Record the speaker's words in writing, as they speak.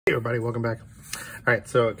Hey everybody, welcome back. All right,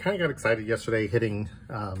 so I kind of got excited yesterday hitting,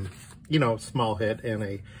 small hit in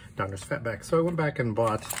a Donruss Fatpack. So I went back and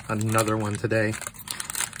bought another one today.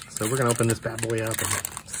 So we're gonna open this bad boy up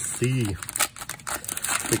and see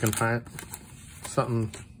if we can find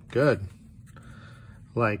something good,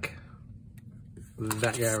 like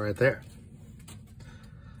that guy right there.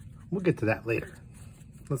 We'll get to that later.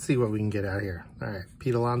 Let's see what we can get out here. All right,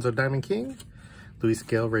 Pete Alonso Diamond King, Luis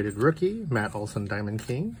Gale rated rookie, Matt Olson Diamond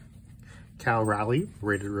King, Cal Raleigh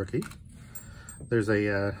rated rookie. There's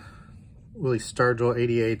a Willie Stargell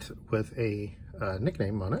 88 with a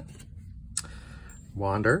nickname on it.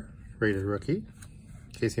 Wander rated rookie,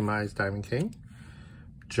 Casey Mize Diamond King,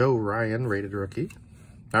 Joe Ryan rated rookie.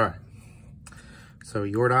 All right, so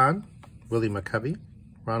Jordan, Willie McCovey,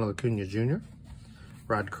 Ronald Acuna Jr.,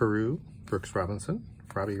 Rod Carew, Brooks Robinson,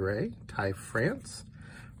 Robbie Ray, Ty France,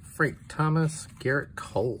 Frank Thomas, Garrett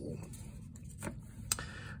Cole.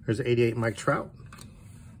 There's 88 Mike Trout,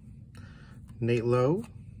 Nate Lowe,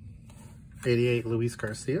 88 Luis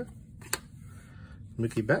Garcia,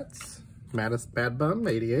 Mookie Betts, Mattis Bad Bum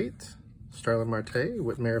 88, Starlin Marte,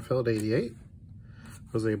 Whit Merrifield 88,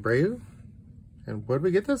 Jose Abreu, and what did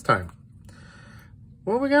we get this time?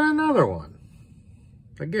 Well, we got another one.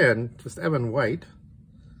 Again, just Evan White,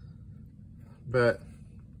 but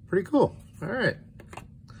pretty cool. All right.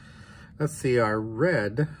 Let's see, our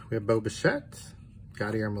red, we have Bo Bichette,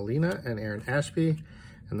 Yadier Molina, and Aaron Ashby.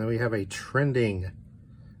 And then we have a trending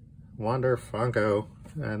Wander Franco.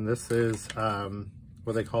 And this is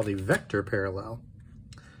what they call the vector parallel.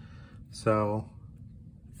 So,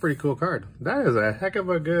 pretty cool card. That is a heck of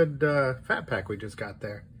a good fat pack we just got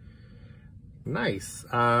there. Nice. We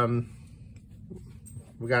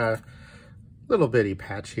got a little bitty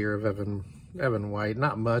patch here of Evan White.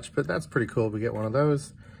 Not much, but that's pretty cool. We get one of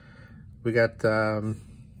those. We got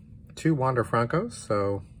 2 Wander Francos,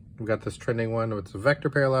 so we got this trending one with the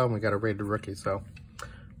vector parallel, and we got a rated rookie, so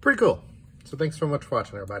pretty cool. So thanks so much for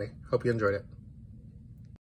watching, everybody. Hope you enjoyed it.